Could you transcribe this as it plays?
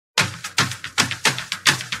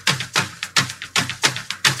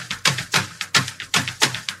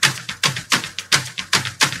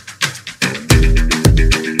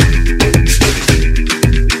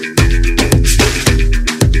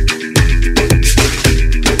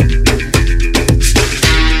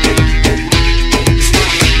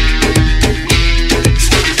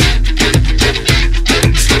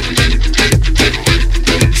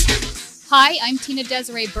Tina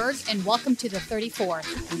Desiree Berg, and welcome to the 34th.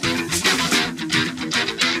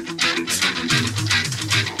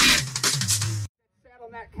 Sat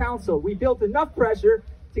on that council. We built enough pressure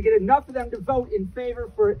to get enough of them to vote in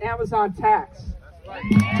favor for an Amazon tax.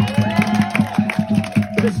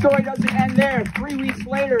 The story doesn't end there. 3 weeks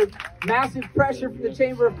later, massive pressure from the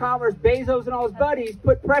Chamber of Commerce. Bezos and all his buddies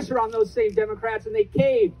put pressure on those same Democrats, and they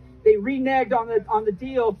caved. They reneged on the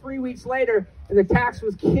deal 3 weeks later, and the tax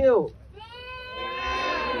was killed.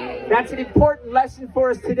 That's an important lesson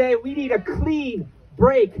for us today. We need a clean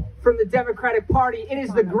break from the Democratic Party. It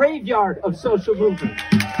is the graveyard of social movement.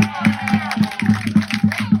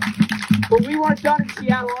 But we weren't done in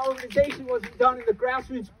Seattle. Our organization wasn't done in the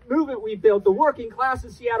grassroots movement we built. The working class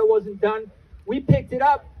of Seattle wasn't done. We picked it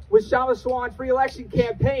up with Shama Swan's re-election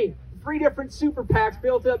campaign. 3 different super PACs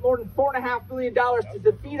built up more than $4.5 billion to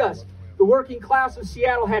defeat us. The working class of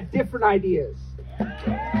Seattle had different ideas.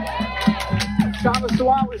 Shama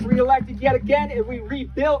Swan was re-elected yet again, and we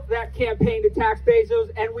rebuilt that campaign to tax Bezos,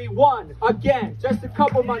 and we won again just a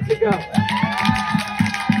couple months ago.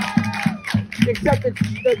 Except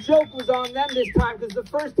the joke was on them this time, because the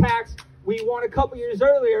first tax we won a couple years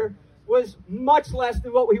earlier was much less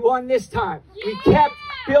than what we won this time. We kept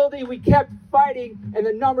building, we kept fighting, and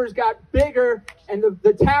the numbers got bigger, and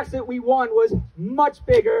the tax that we won was much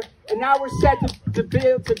bigger, and now we're set to be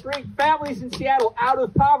able to bring families in Seattle out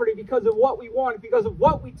of poverty because of what we won, because of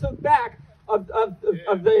what we took back of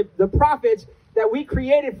the profits that we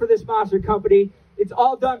created for this monster company. It's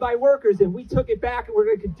all done by workers, and we took it back, and we're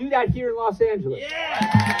going to do that here in Los Angeles.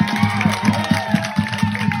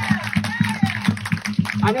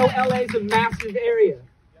 I know LA is a massive area,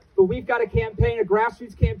 but we've got a campaign, a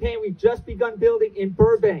grassroots campaign we've just begun building in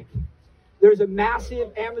Burbank. There's a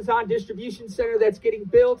massive Amazon distribution center that's getting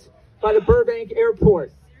built by the Burbank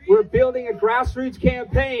airport. We're building a grassroots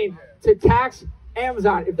campaign to tax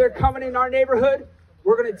Amazon. If they're coming in our neighborhood,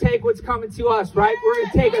 we're going to take what's coming to us, right? We're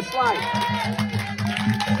going to take a slice.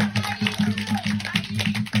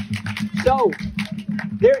 So,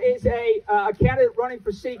 there is a candidate running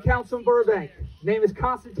for city council in Burbank. His name is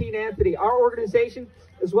Constantine Anthony. Our organization,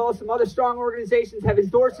 as well as some other strong organizations, have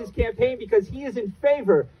endorsed his campaign because he is in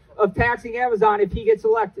favor of taxing Amazon if he gets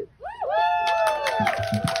elected.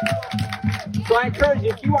 So I encourage you,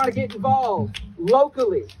 if you want to get involved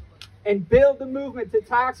locally and build the movement to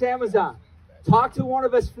tax Amazon, talk to one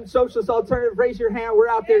of us from Socialist Alternative. Raise your hand. We're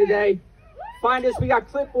out there today. Find us. We got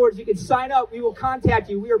clipboards. You can sign up. We will contact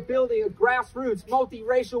you. We are building a grassroots,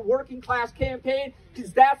 multiracial, working class campaign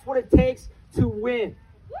because that's what it takes to win.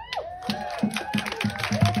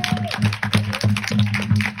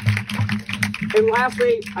 And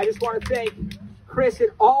lastly, I just want to thank Chris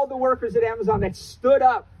and all the workers at Amazon that stood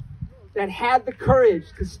up, that had the courage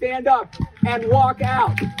to stand up and walk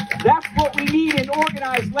out. That's what we need in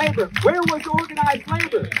organized labor. Where was organized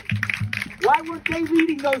labor? Why weren't they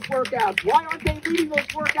leading those workouts? Why aren't they leading those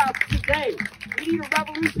workouts today? We need a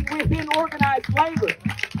revolution within organized labor.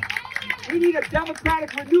 We need a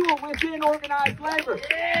democratic renewal within organized labor.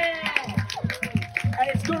 And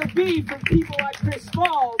it's going to be from people like Chris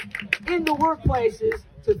Smalls in the workplaces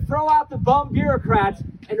to throw out the bum bureaucrats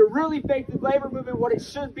and to really make the labor movement what it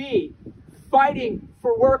should be. Fighting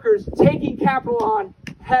for workers, taking capital on,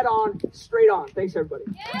 head on, straight on. Thanks, everybody.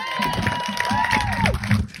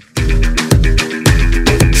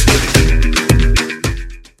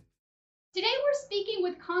 Today we're speaking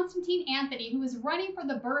with Constantine Anthony, who is running for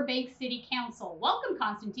the Burbank City Council. Welcome,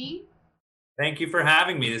 Constantine. Thank you for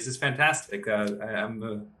having me. This is fantastic.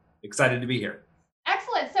 I'm excited to be here.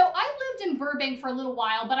 Excellent. So I lived in Burbank for a little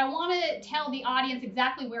while, but I want to tell the audience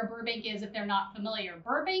exactly where Burbank is if they're not familiar.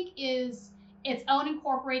 Burbank is its own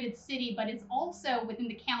incorporated city, but it's also within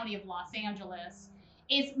the county of Los Angeles.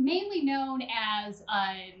 It's mainly known as,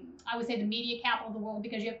 I would say, the media capital of the world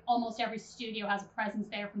because you have almost every studio has a presence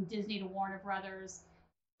there, from Disney to Warner Brothers.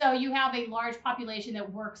 So you have a large population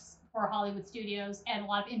that works for Hollywood studios and a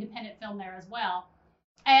lot of independent film there as well.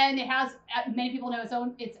 And it has, many people know, its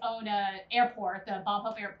own airport. The Bob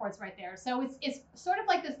Hope Airport's right there. So it's sort of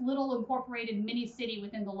like this little incorporated mini city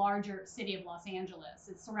within the larger city of Los Angeles.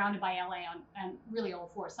 It's surrounded by LA on really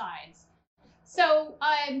all 4 sides. So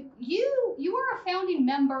you are a founding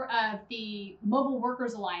member of the Mobile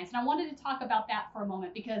Workers Alliance, and I wanted to talk about that for a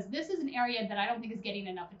moment because this is an area that I don't think is getting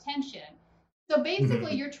enough attention. So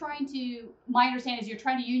basically, you're trying to, my understanding is you're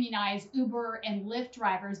trying to unionize Uber and Lyft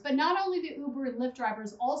drivers, but not only the Uber and Lyft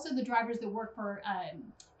drivers, also the drivers that work for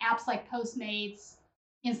apps like Postmates,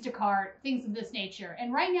 Instacart, things of this nature.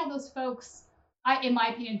 And right now, those folks, in my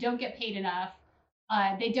opinion, don't get paid enough.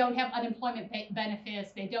 They don't have unemployment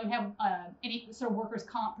benefits. They don't have any sort of workers'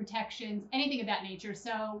 comp protections, anything of that nature.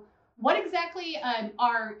 So what exactly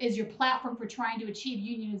is your platform for trying to achieve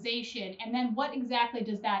unionization? And then what exactly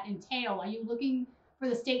does that entail? Are you looking for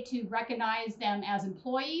the state to recognize them as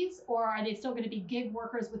employees, or are they still going to be gig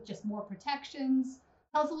workers with just more protections?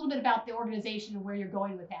 Tell us a little bit about the organization and where you're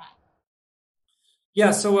going with that. Yeah,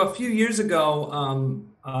 so a few years ago,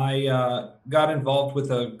 I got involved with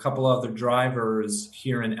a couple other drivers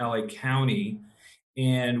here in LA County,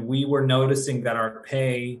 and we were noticing that our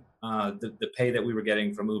pay, the pay that we were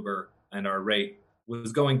getting from Uber and our rate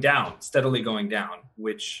was going down, steadily going down,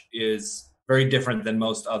 which is very different than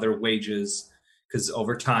most other wages, because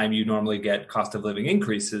over time you normally get cost of living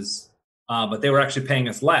increases, but they were actually paying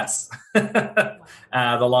us less the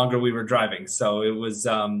longer we were driving. So it was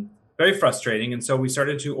very frustrating. And so we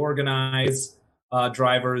started to organize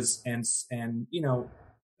drivers and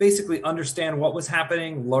basically understand what was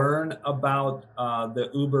happening, learn about the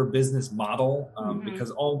Uber business model,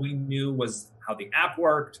 because all we knew was how the app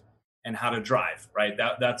worked and how to drive, right?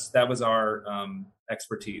 That was our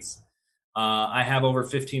expertise. I have over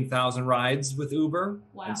 15,000 rides with Uber.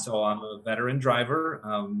 Wow. And so I'm a veteran driver.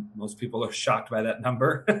 Most people are shocked by that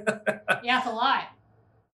number. Yeah, it's a lot.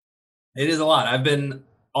 It is a lot. I've been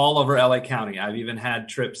all over LA County. I've even had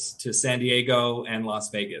trips to San Diego and Las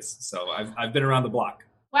Vegas. So I've been around the block.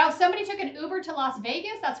 Wow, somebody took an Uber to Las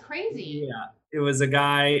Vegas? That's crazy. Yeah, it was a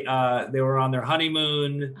guy, they were on their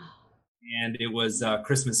honeymoon, and it was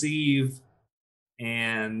Christmas Eve,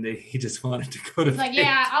 and he just wanted to go to It's like, Vegas.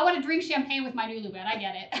 yeah, I want to drink champagne with my Lululemon. I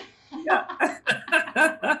get it. Yeah.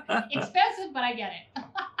 Expensive, but I get it.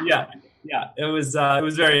 Yeah, it was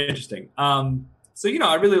very interesting. So,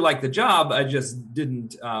 I really liked the job. I just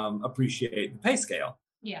didn't appreciate the pay scale.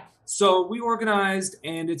 Yeah. So we organized,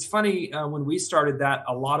 and it's funny, when we started that,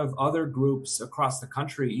 a lot of other groups across the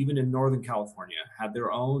country, even in Northern California, had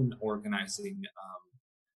their own organizing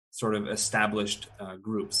sort of established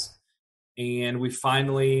groups. And we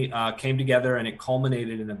finally came together, and it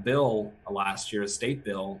culminated in a bill last year, a state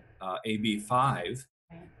bill, AB 5.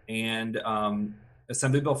 And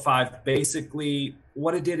Assembly Bill 5, basically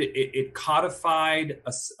what it did, it codified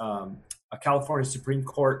a California Supreme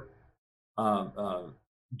Court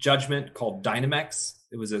judgment called Dynamex.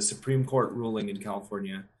 It was a Supreme Court ruling in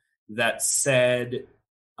California that said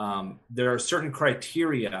there are certain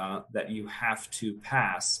criteria that you have to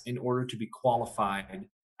pass in order to be qualified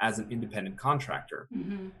as an independent contractor.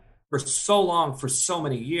 Mm-hmm. For so long, for so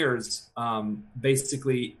many years,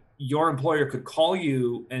 basically your employer could call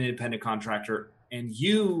you an independent contractor, and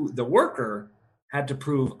you, the worker, had to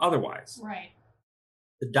prove otherwise. Right.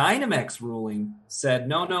 The Dynamex ruling said,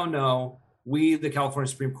 no. We, the California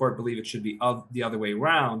Supreme Court, believe it should be the other way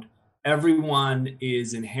around. Everyone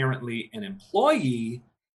is inherently an employee,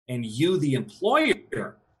 and you, the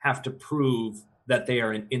employer, have to prove that they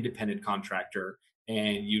are an independent contractor,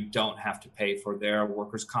 and you don't have to pay for their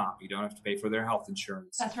workers' comp. You don't have to pay for their health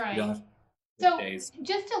insurance. That's right. You don't have to So days.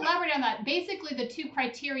 just to elaborate on that, basically the two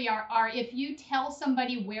criteria are if you tell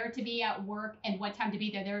somebody where to be at work and what time to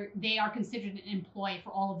be there, they are considered an employee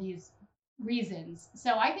for all of these reasons.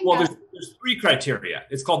 So I think there's three criteria.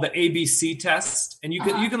 It's called the ABC test, and you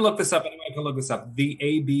can look this up. Anyone can look this up. The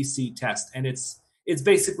ABC test, and it's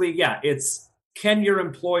basically it's can your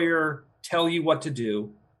employer tell you what to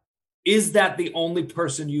do? Is that the only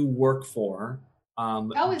person you work for?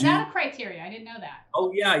 Is that a criteria? I didn't know that.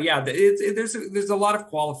 Oh yeah. There's a lot of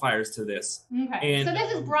qualifiers to this. Okay, and, so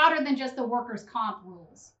this is broader than just the workers' comp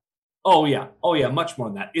rules. Oh yeah, much more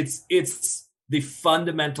than that. It's the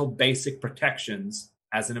fundamental basic protections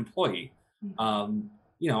as an employee,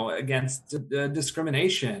 against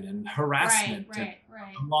discrimination and harassment, right.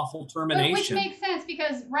 unlawful termination. Which makes sense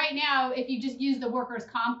because right now, if you just use the workers'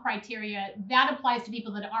 comp criteria, that applies to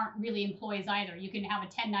people that aren't really employees either. You can have a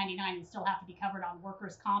 1099 and still have to be covered on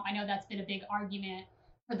workers' comp. I know that's been a big argument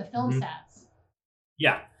for the film sets.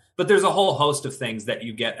 Yeah, but there's a whole host of things that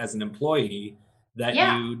you get as an employee that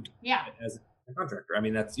you get as a contractor. I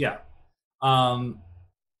mean, that's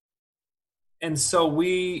and so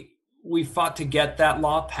we fought to get that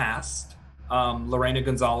law passed. Lorena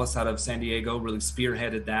Gonzalez out of San Diego really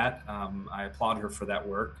spearheaded that. I applaud her for that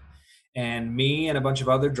work. And me and a bunch of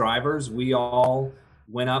other drivers, we all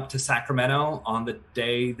went up to Sacramento on the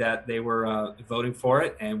day that they were voting for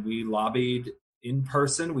it, and we lobbied in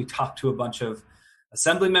person. We talked to a bunch of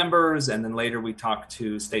assembly members, and then later we talked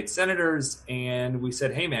to state senators, and we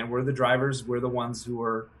said, hey man, we're the drivers. We're the ones who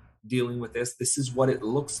are dealing with this. This is what it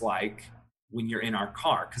looks like when you're in our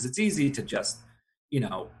car. Because it's easy to just,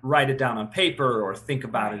 write it down on paper or think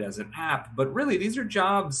about it as an app. But really, these are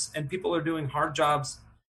jobs, and people are doing hard jobs.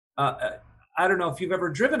 I don't know if you've ever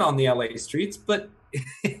driven on the LA streets, but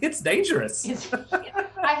it's dangerous.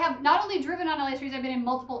 I have not only driven on LA streets, I've been in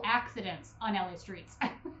multiple accidents on LA streets.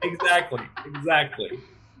 Exactly.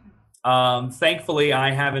 Thankfully,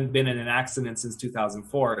 I haven't been in an accident since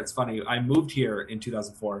 2004. It's funny. I moved here in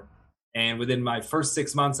 2004, and within my first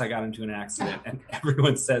 6 months, I got into an accident, and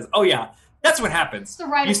everyone says, "Oh yeah, that's what happens.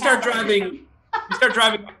 You start driving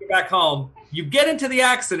back home, you get into the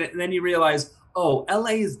accident, and then you realize, oh,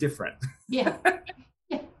 LA is different." Yeah.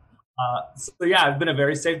 So yeah, I've been a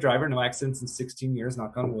very safe driver, no accidents in 16 years,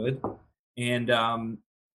 knock on wood. And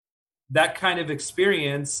that kind of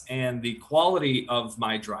experience and the quality of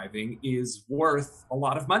my driving is worth a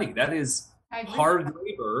lot of money. That is hard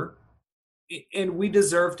labor, and we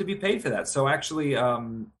deserve to be paid for that. So actually,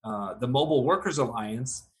 the Mobile Workers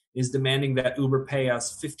Alliance is demanding that Uber pay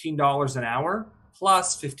us $15 an hour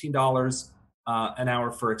plus $15 an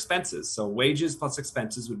hour for expenses. So wages plus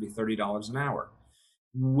expenses would be $30 an hour,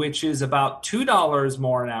 which is about $2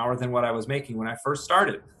 more an hour than what I was making when I first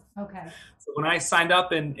started. Okay. So when I signed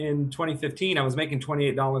up in 2015, I was making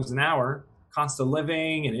 $28 an hour. Cost of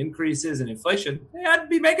living and increases and inflation, I'd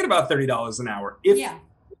be making about $30 an hour if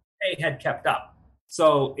pay had kept up.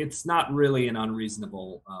 So it's not really an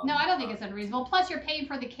unreasonable. No, I don't think it's unreasonable. Plus, you're paying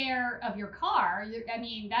for the care of your car.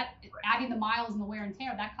 Adding the miles and the wear and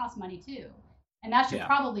tear, that costs money too. And that should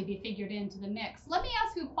probably be figured into the mix. Let me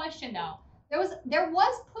ask you a question though. There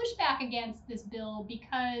was pushback against this bill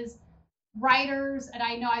because writers, and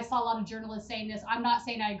I know I saw a lot of journalists saying this. I'm not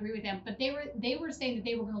saying I agree with them, but they were saying that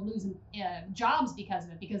they were going to lose jobs because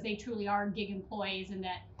of it, because they truly are gig employees, and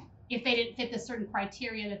that if they didn't fit the certain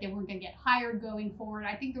criteria, that they weren't going to get hired going forward.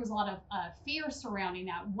 I think there was a lot of fear surrounding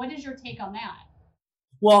that. What is your take on that?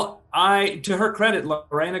 Well, to her credit,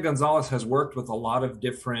 Lorena Gonzalez has worked with a lot of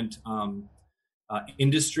different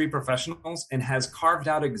industry professionals and has carved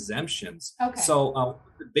out exemptions. Okay. So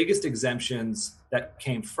the biggest exemptions that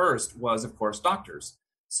came first was, of course, doctors.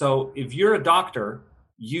 So if you're a doctor,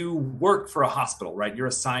 you work for a hospital, right? You're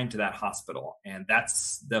assigned to that hospital, and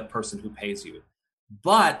that's the person who pays you.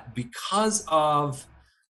 But because of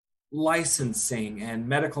licensing and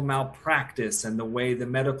medical malpractice and the way the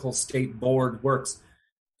medical state board works,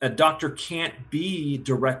 a doctor can't be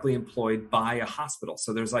directly employed by a hospital.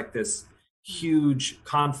 So there's like this huge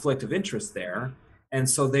conflict of interest there. And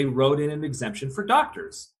so they wrote in an exemption for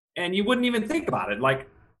doctors. And you wouldn't even think about it. Like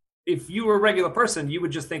if you were a regular person, you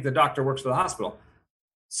would just think the doctor works for the hospital.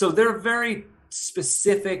 So there are very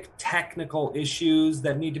specific technical issues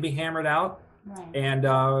that need to be hammered out. Right. And,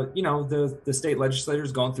 the state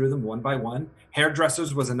legislators going through them one by one.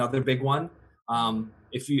 Hairdressers was another big one.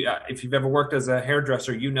 If you've ever worked as a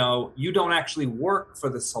hairdresser, you don't actually work for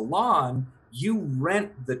the salon. You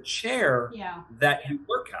rent the chair that you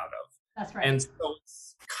work out of. That's right. And so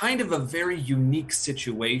it's kind of a very unique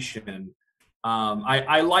situation.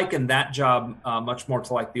 I liken that job much more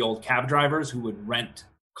to like the old cab drivers who would rent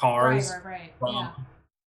cars from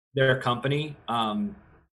their company.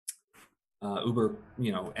 Uber,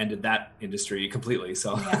 ended that industry completely.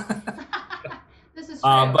 So this is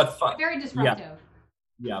true. But very disruptive.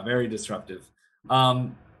 Yeah, very disruptive.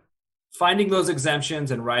 Finding those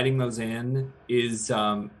exemptions and writing those in is,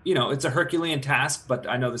 it's a Herculean task, but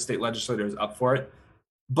I know the state legislature is up for it.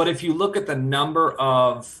 But if you look at the number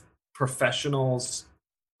of professionals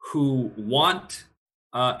who want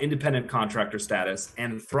independent contractor status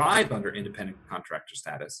and thrive under independent contractor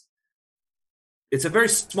status, it's a very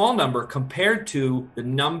small number compared to the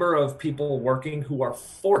number of people working who are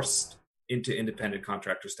forced into independent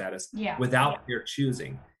contractor status without their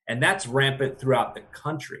choosing. And that's rampant throughout the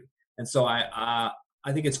country. And so I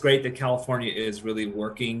think it's great that California is really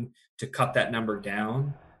working to cut that number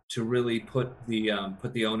down, to really put the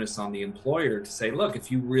onus on the employer to say, look,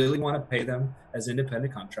 if you really want to pay them as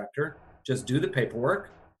independent contractor, just do the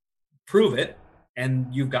paperwork, prove it,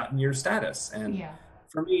 and you've gotten your status. And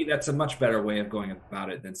for me, that's a much better way of going about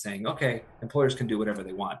it than saying, okay, employers can do whatever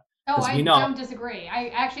they want. Oh, I don't disagree. I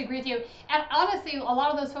actually agree with you. And honestly, a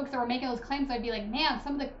lot of those folks that were making those claims, I'd be like, man,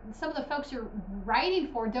 some of the folks you're writing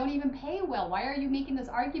for don't even pay well. Why are you making this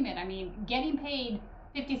argument? I mean, getting paid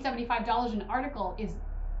 $50, $75 an article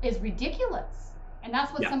is ridiculous. And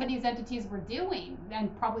that's what some of these entities were doing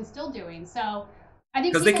and probably still doing. So I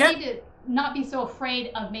think people need to not be so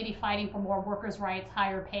afraid of maybe fighting for more workers' rights,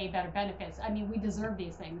 higher pay, better benefits. I mean, we deserve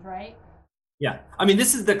these things, right? Yeah. I mean,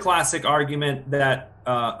 this is the classic argument that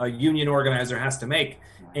a union organizer has to make.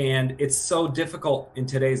 And it's so difficult in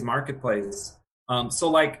today's marketplace So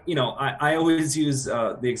like, I always use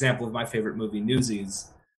the example of my favorite movie, Newsies.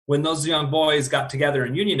 When those young boys got together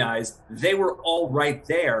and unionized, they were all right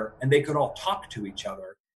there and they could all talk to each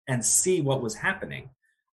other and see what was happening.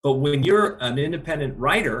 But when you're an independent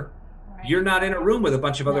writer, you're not in a room with a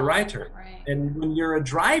bunch of other writers. Right. And when you're a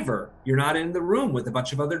driver, you're not in the room with a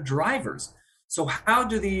bunch of other drivers. So how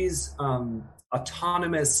do these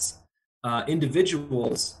autonomous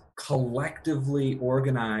individuals collectively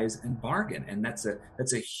organize and bargain? And that's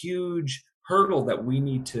a huge hurdle that we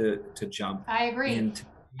need to jump. I agree.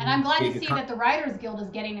 And I'm glad to see that the Writers Guild is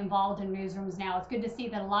getting involved in newsrooms now. It's good to see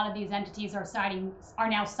that a lot of these entities are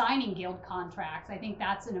now signing guild contracts. I think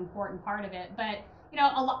that's an important part of it. But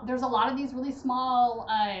there's a lot of these really small,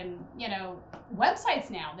 websites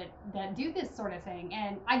now that do this sort of thing.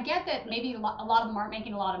 And I get that maybe a lot of them aren't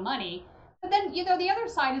making a lot of money. But then, the other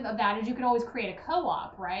side of that is you can always create a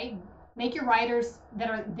co-op, right? Make your writers that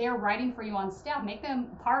are there writing for you on staff, make them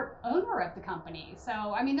part owner of the company. So,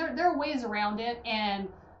 I mean, there are ways around it. And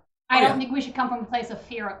I don't think we should come from a place of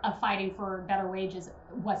fear of fighting for better wages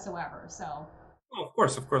whatsoever. So. Oh,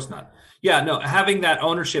 of course not. Yeah, no, having that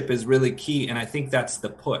ownership is really key. And I think that's the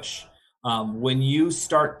push. When you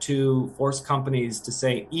start to force companies to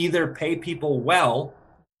say either pay people well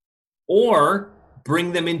or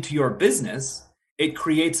bring them into your business, it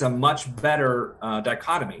creates a much better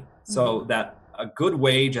dichotomy. So that a good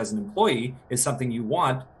wage as an employee is something you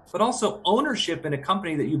want, but also ownership in a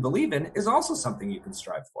company that you believe in is also something you can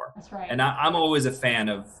strive for. That's right. And I'm always a fan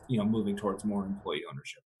of, moving towards more employee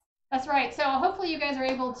ownership. That's right. So hopefully you guys are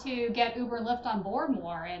able to get Uber and Lyft on board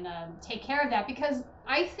more and take care of that, because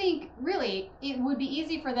I think really it would be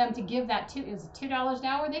easy for them to give that is it $2 an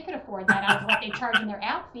hour? They could afford that out of what they charge in their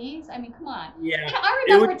app fees. I mean, come on. Yeah. I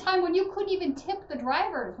remember a time when you couldn't even tip the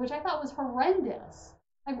drivers, which I thought was horrendous.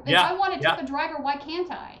 Like, if I want to tip a driver, why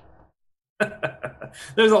can't I?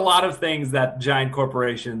 There's a lot of things that giant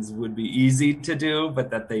corporations would be easy to do,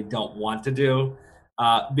 but that they don't want to do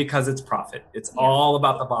because it's profit. It's all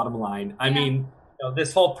about the bottom line. I mean,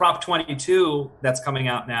 this whole Prop 22 that's coming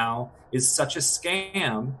out now is such a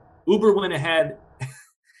scam. Uber went ahead.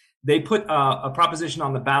 They put a proposition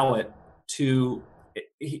on the ballot to,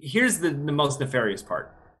 here's the most nefarious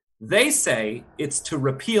part. They say it's to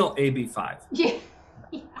repeal AB5. Yeah.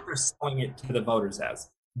 They're selling it to the voters as.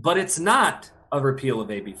 But it's not a repeal of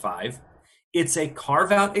AB5. It's a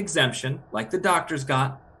carve-out exemption, like the doctors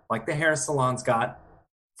got, like the hair salons got,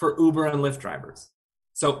 for Uber and Lyft drivers.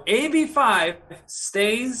 So AB5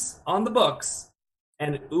 stays on the books,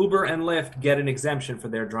 and Uber and Lyft get an exemption for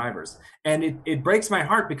their drivers. And it breaks my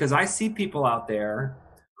heart because I see people out there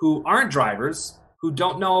who aren't drivers, who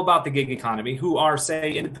don't know about the gig economy, who are,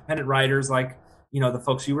 say, independent writers like, the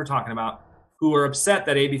folks you were talking about, who are upset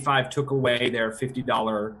that AB5 took away their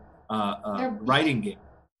 $50 writing gig.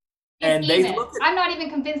 And I'm not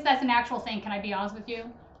even convinced that's an actual thing. Can I be honest with you?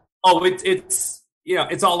 Oh,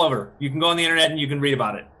 it's all over. You can go on the internet and you can read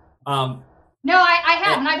about it. No, I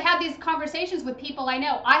have, and I've had these conversations with people I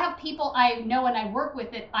know. I have people I know and I work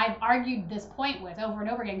with that I've argued this point with over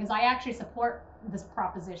and over again because I actually support this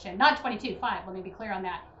proposition, not 22.5. Let me be clear on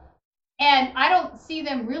that. And I don't see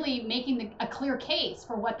them really making a clear case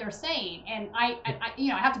for what they're saying. And I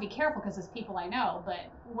have to be careful because it's people I know.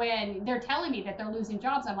 But when they're telling me that they're losing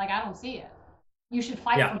jobs, I'm like, I don't see it. You should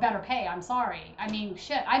fight for better pay. I'm sorry. I mean,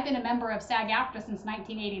 shit, I've been a member of SAG-AFTRA since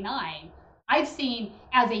 1989. I've seen,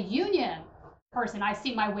 as a union person, I've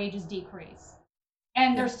seen my wages decrease.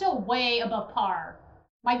 And they're still way above par.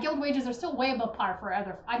 My guild wages are still way above par for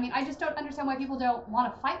other. I mean, I just don't understand why people don't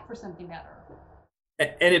want to fight for something better.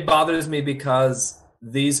 And it bothers me because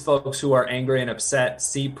these folks who are angry and upset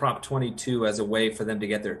see Prop 22 as a way for them to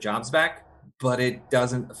get their jobs back, but it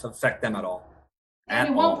doesn't affect them at all. And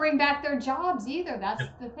it won't bring back their jobs either. That's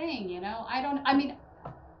the thing,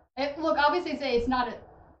 Look, obviously it's not an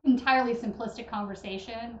entirely simplistic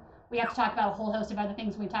conversation. We have to talk about a whole host of other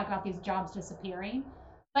things when we talk about these jobs disappearing.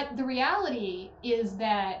 But the reality is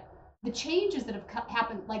that the changes that have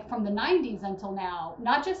happened, like from the 90s until now,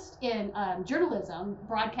 not just in journalism,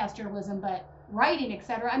 broadcast journalism, but writing,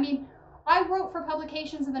 etc. I mean, I wrote for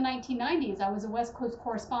publications in the 1990s. I was a West Coast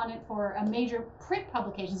correspondent for a major print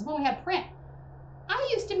publications when we had print. I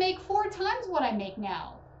used to make 4 times what I make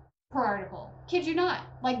now per article. Kid you not.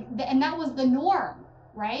 And that was the norm,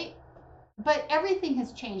 right? But everything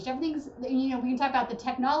has changed. Everything's, we can talk about the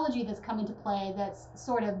technology that's come into play that's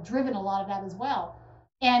sort of driven a lot of that as well.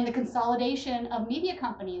 And the consolidation of media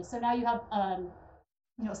companies. So now you have,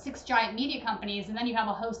 6 giant media companies, and then you have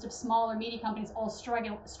a host of smaller media companies all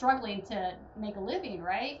struggling to make a living,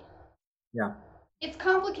 right? Yeah. It's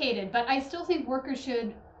complicated, but I still think workers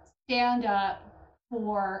should stand up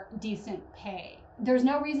for decent pay. There's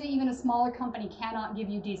no reason even a smaller company cannot give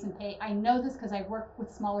you decent pay. I know this because I work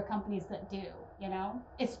with smaller companies that do, you know?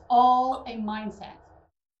 It's all a mindset.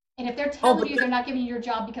 And if they're telling you they're not giving you your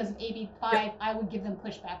job because of AB5, I would give them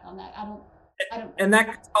pushback on that. I don't. And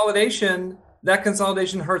that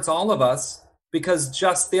consolidation hurts all of us, because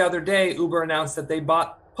just the other day, Uber announced that they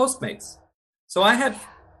bought Postmates. So I had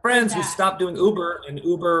friends who stopped doing Uber and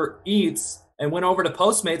Uber Eats and went over to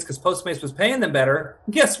Postmates because Postmates was paying them better.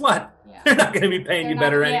 Guess what? Yeah. They're not going to be paying you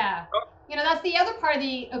better anymore. Yeah. You know, that's the other part of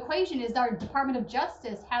the equation, is our Department of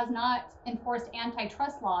Justice has not enforced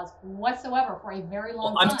antitrust laws whatsoever for a very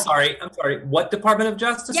long time. I'm sorry. What Department of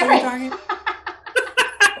Justice are you talking about?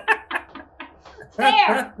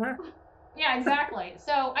 Fair. Yeah, exactly.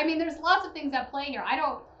 So, I mean, there's lots of things at play here. I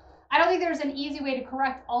don't think there's an easy way to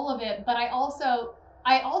correct all of it, but I also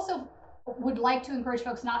would like to encourage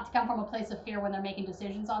folks not to come from a place of fear when they're making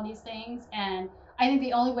decisions on these things. And I think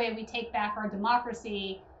the only way we take back our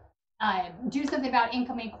democracy, do something about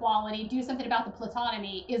income inequality, do something about the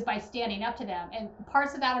plutonomy, is by standing up to them. And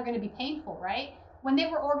parts of that are going to be painful, right? When they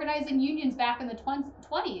were organizing unions back in the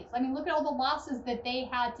 20s, I mean, look at all the losses that they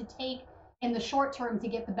had to take in the short term to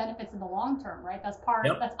get the benefits in the long term, right? That's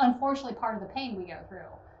that's unfortunately part of the pain we go through.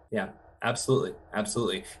 Yeah, absolutely.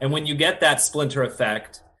 And when you get that splinter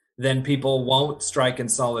effect, then people won't strike in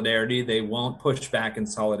solidarity. They won't push back in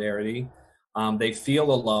solidarity. They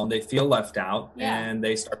feel alone. They feel left out, and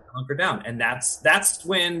they start to hunker down. And that's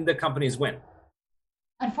when the companies win.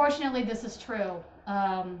 Unfortunately, this is true.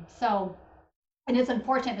 And it's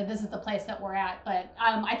unfortunate that this is the place that we're at. But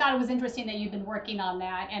I thought it was interesting that you've been working on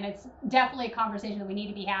that, and it's definitely a conversation that we need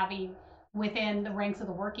to be having within the ranks of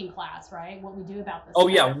the working class, right? What we do about this. Oh,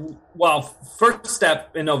 yeah. Well, first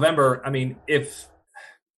step in November, I mean, if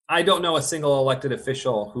I don't know a single elected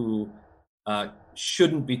official who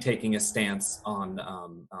shouldn't be taking a stance on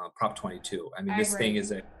Prop 22. I mean, this thing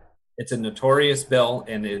it's a notorious bill,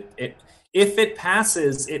 and if it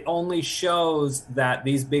passes, it only shows that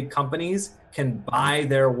these big companies can buy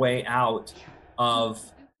their way out of.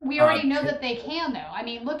 We already know that they can, though. I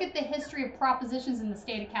mean, look at the history of propositions in the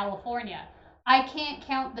state of California. I can't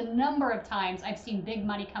count the number of times I've seen big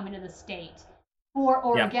money come into the state for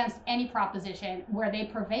or against any proposition where they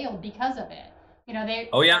prevailed because of it. You know,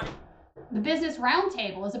 the Business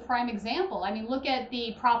Roundtable is a prime example. I mean, look at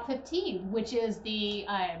the Prop 15, which is the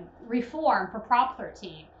reform for Prop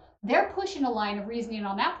 13. They're pushing a line of reasoning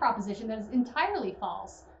on that proposition that is entirely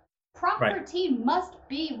false. Prop 13 must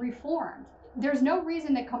be reformed. There's no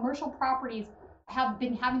reason that commercial properties have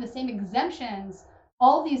been having the same exemptions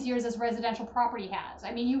all these years as residential property has.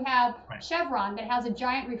 I mean, you have Chevron that has a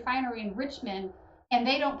giant refinery in Richmond, and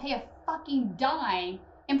they don't pay a fucking dime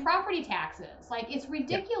in property taxes. Like, it's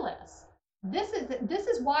ridiculous. This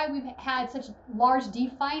is why we've had such large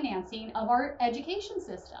definancing of our education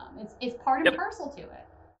system. It's part and parcel to it.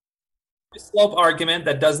 Slope argument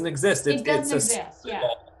that doesn't exist. It doesn't exist. Yeah.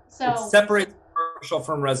 So it separates commercial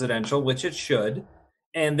from residential, which it should.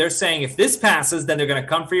 And they're saying if this passes, then they're going to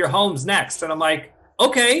come for your homes next. And I'm like,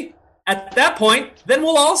 okay, at that point, then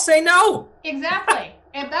we'll all say no. Exactly.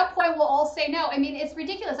 At that point, we'll all say no. I mean, it's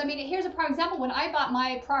ridiculous. I mean, here's a prime example. When I bought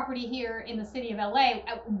my property here in the city of LA,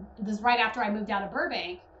 this is right after I moved out of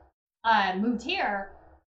Burbank, moved here,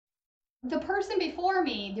 the person before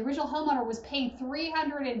me, the original homeowner, was paying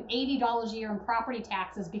 $380 a year in property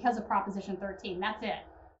taxes because of Proposition 13. That's it.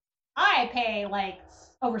 I pay like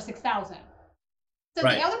over $6,000. So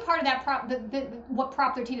the other part of that what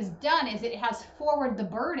Prop 13 has done is it has forwarded the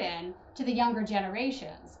burden to the younger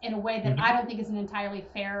generations in a way that I don't think is an entirely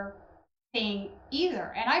fair thing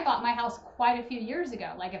either. And I bought my house quite a few years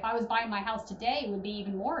ago. Like, if I was buying my house today, it would be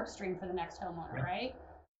even more extreme for the next homeowner, right?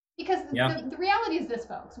 Because the reality is this,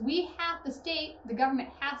 folks. The state, the government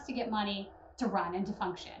has to get money to run and to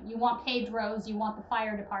function. You want paved roads, you want the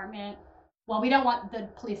fire department. Well, we don't want the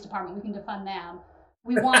police department. We can defund them.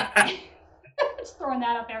 We want... Just throwing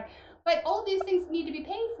that out there. But all these things need to be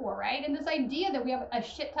paid for, right? And this idea that we have a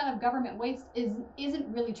shit ton of government waste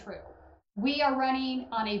isn't really true. We are running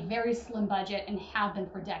on a very slim budget and have been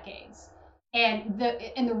for decades. And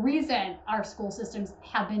the reason our school systems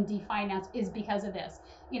have been definanced is because of this.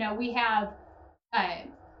 You know, we can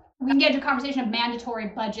get into a conversation of mandatory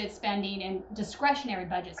budget spending and discretionary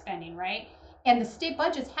budget spending, right? And the state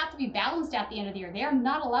budgets have to be balanced at the end of the year. They are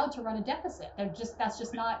not allowed to run a deficit. That's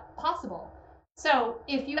just not possible. So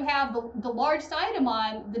if you have the largest item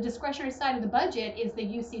on the discretionary side of the budget is the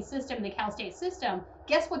UC system, the Cal State system,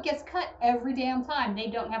 guess what gets cut every damn time? They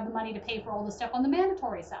don't have the money to pay for all the stuff on the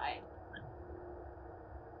mandatory side.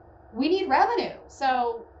 We need revenue.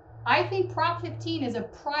 So I think Prop 15 is a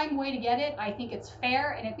prime way to get it. I think it's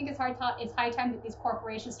fair, and I think it's high time that these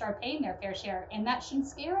corporations start paying their fair share, and that shouldn't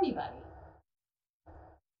scare anybody.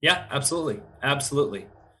 Yeah, absolutely. Absolutely.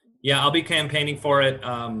 Yeah, I'll be campaigning for it.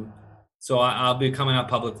 So I'll be coming out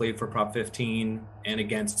publicly for Prop 15 and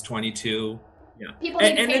against 22. Yeah. People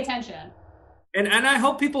need to pay attention. And I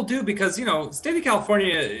hope people do, because, you know, state of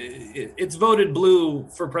California, it's voted blue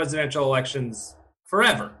for presidential elections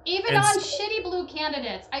forever. Even on shitty blue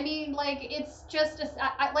candidates. I mean, like, it's just,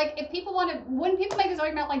 like, if people want to, when people make this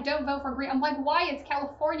argument, like, don't vote for green, I'm like, why? It's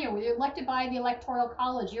California. You're elected by the Electoral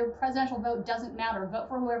College. Your presidential vote doesn't matter. Vote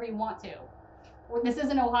for whoever you want to. This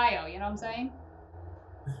isn't Ohio, you know what I'm saying?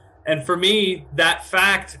 And for me, that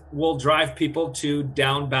fact will drive people to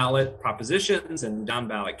down ballot propositions and down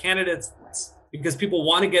ballot candidates, because people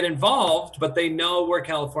want to get involved, but they know where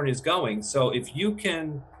California is going. So if you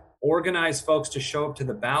can organize folks to show up to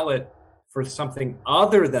the ballot for something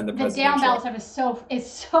other than the presidential, down ballot stuff is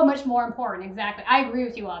so much more important. Exactly. I agree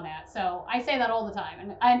with you on that. So I say that all the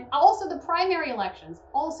time. And also the primary elections,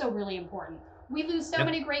 also really important. We lose so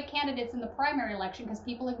many great candidates in the primary election because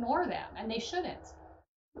people ignore them, and they shouldn't.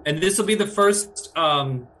 And this will be the first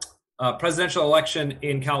presidential election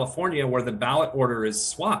in California where the ballot order is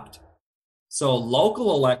swapped. So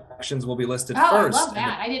local elections will be listed first. Oh, I love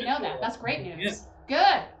that. I didn't know that. That's great news.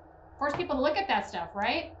 Yeah. Good. Force people to look at that stuff,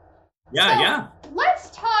 right? Yeah, so, let's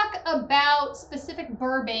talk about specific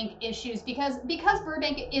Burbank issues, because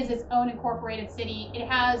Burbank is its own incorporated city. It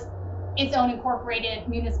has its own incorporated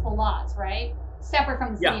municipal laws, right? Separate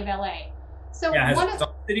from the city of LA. So it has its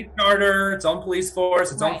own city charter, its own police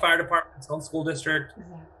force, its own fire department, its own school district.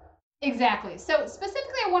 Exactly. So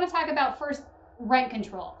specifically, I want to talk about first rent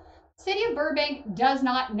control. City of Burbank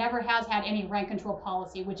never has had any rent control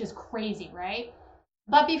policy, which is crazy, right?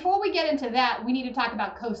 But before we get into that, we need to talk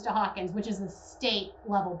about Costa-Hawkins, which is the state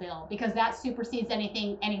level bill, because that supersedes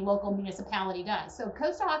anything any local municipality does. So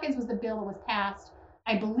Costa-Hawkins was the bill that was passed,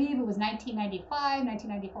 I believe it was 1995,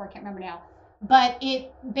 1994, I can't remember now. But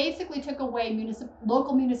it basically took away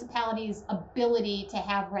local municipalities' ability to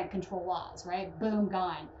have rent control laws, right? Boom,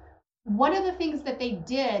 gone. One of the things that they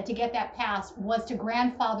did to get that passed was to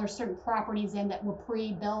grandfather certain properties in that were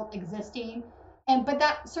pre-built, existing. But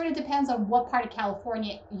that sort of depends on what part of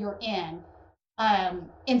California you're in.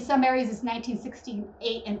 In some areas, it's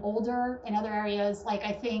 1968 and older. In other areas, like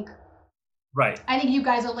I think you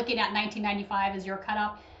guys are looking at 1995 as your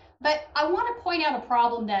cutoff. But I want to point out a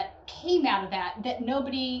problem that came out of that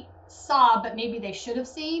nobody saw, but maybe they should have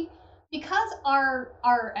seen. Because our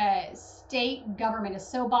state government is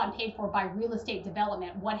so bought and paid for by real estate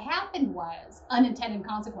development, what happened was, unintended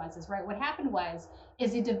consequences, right? What happened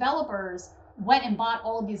is the developers went and bought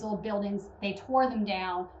all of these old buildings, they tore them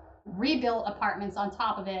down, rebuilt apartments on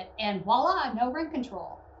top of it, and voila, no rent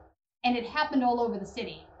control. And it happened all over the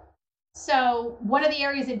city. So one of the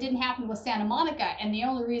areas it didn't happen was Santa Monica, and the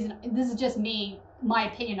only reason, this is just me,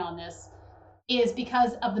 my opinion on this, is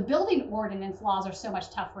because of the building ordinance laws are so much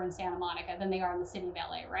tougher in Santa Monica than they are in the city of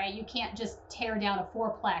LA, right? You can't just tear down a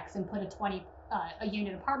fourplex and put a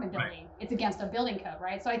unit apartment building. Right. It's against the building code,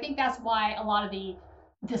 right? So I think that's why a lot of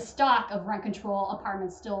the stock of rent control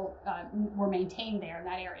apartments still were maintained there in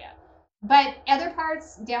that area. But other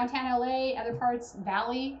parts, downtown LA, other parts,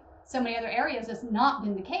 Valley, so many other areas, has not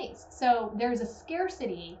been the case. So there's a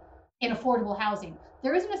scarcity in affordable housing.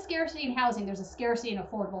 There isn't a scarcity in housing, there's a scarcity in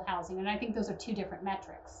affordable housing, and I think those are two different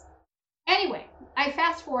metrics. Anyway, I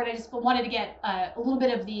fast forward, I just wanted to get a little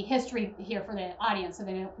bit of the history here for the audience so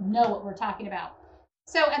they know what we're talking about.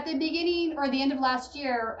 So at the beginning or the end of last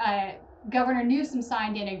year, Governor Newsom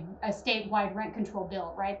signed in a statewide rent control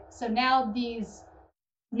bill, right? So now the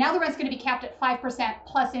rent's going to be capped at 5%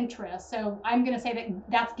 plus interest. So I'm going to say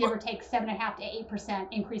that's give or take 7.5% to 8%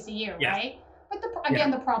 increase a year, right? But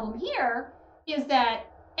the problem here is that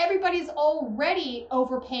everybody's already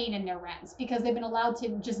overpaying in their rents because they've been allowed to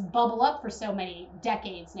just bubble up for so many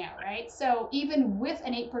decades now, right? So even with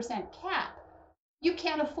an 8% cap, you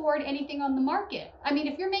can't afford anything on the market. I mean,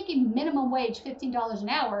 if you're making minimum wage $15 an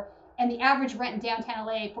hour and the average rent in downtown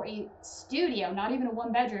LA for a studio, not even a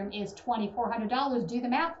one bedroom, is $2,400, do the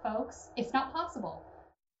math, folks. It's not possible.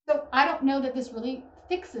 So I don't know that this really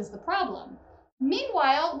fixes the problem.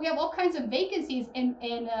 Meanwhile, we have all kinds of vacancies in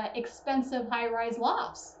expensive high-rise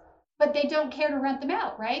lofts, but they don't care to rent them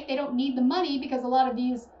out, right? They don't need the money because a lot of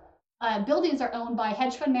these buildings are owned by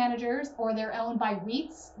hedge fund managers or they're owned by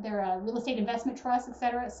REITs, they're real estate investment trusts,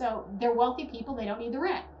 etc. So they're wealthy people, they don't need the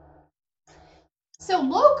rent. So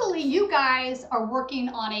locally, you guys are working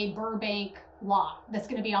on a Burbank law that's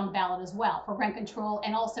going to be on the ballot as well for rent control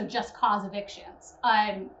and also just cause evictions.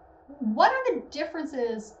 What are the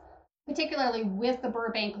differences particularly with the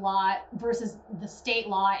Burbank law versus the state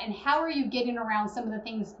law, and how are you getting around some of the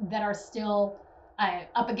things that are still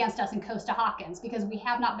up against us in Costa-Hawkins, because we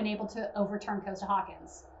have not been able to overturn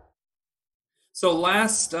Costa-Hawkins? So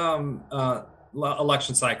last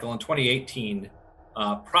election cycle in 2018,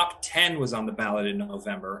 Prop 10 was on the ballot in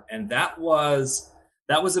November, and that was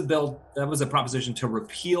a proposition to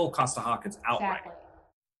repeal Costa-Hawkins outright. Exactly.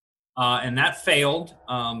 And that failed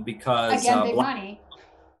because again, big money.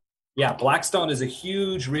 Yeah, Blackstone is a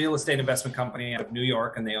huge real estate investment company out of New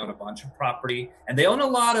York, and they own a bunch of property, and they own a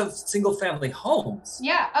lot of single-family homes.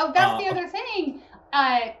 Yeah. Oh, that's the other thing,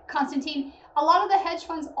 Constantine. A lot of the hedge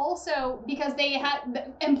funds also, because they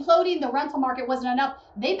had imploding the rental market wasn't enough,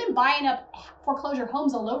 they've been buying up foreclosure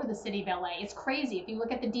homes all over the city of LA. It's crazy. If you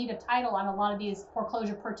look at the deed of title on a lot of these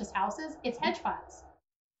foreclosure purchase houses, it's hedge funds.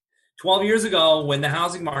 12 years ago, when the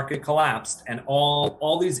housing market collapsed and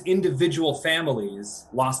all these individual families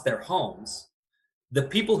lost their homes, the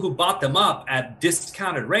people who bought them up at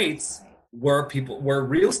discounted rates were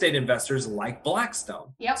real estate investors like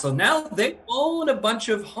Blackstone. Yep. So now they own a bunch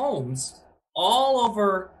of homes all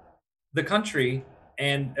over the country,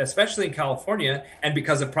 and especially in California. And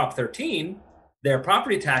because of Prop 13, their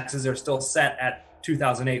property taxes are still set at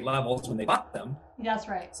 2008 levels when they bought them. That's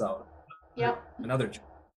right. So, yep. Another.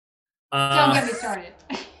 Don't get me started.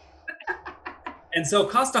 And so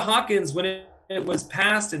Costa-Hawkins, when it was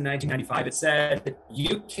passed in 1995, it said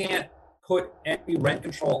you can't put any rent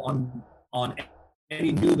control on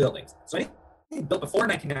any new buildings. So anything built before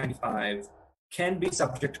 1995 can be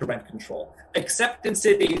subject to rent control, except in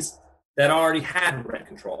cities that already had rent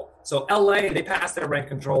control. So LA, they passed their rent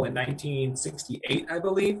control in 1968, I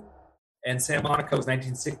believe, and Santa Monica was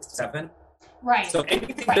 1967. Right. So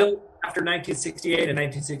anything built after 1968 and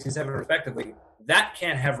 1967, respectively, that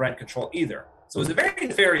can't have rent control either. So it's a very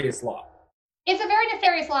nefarious law. It's a very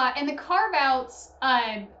nefarious law, and the carve-outs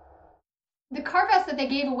that they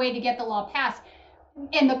gave away to get the law passed,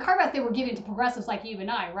 and the carve-outs they were giving to progressives like you and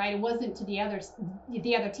I, right? It wasn't to the other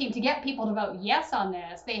team. To get people to vote yes on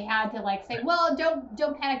this, they had to say, well, don't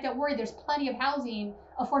panic, don't worry. There's plenty of housing,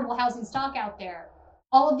 affordable housing stock out there.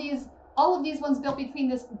 All of these ones built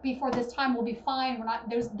before this time will be fine.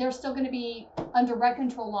 They're still going to be under rent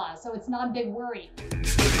control laws, so it's not a big worry.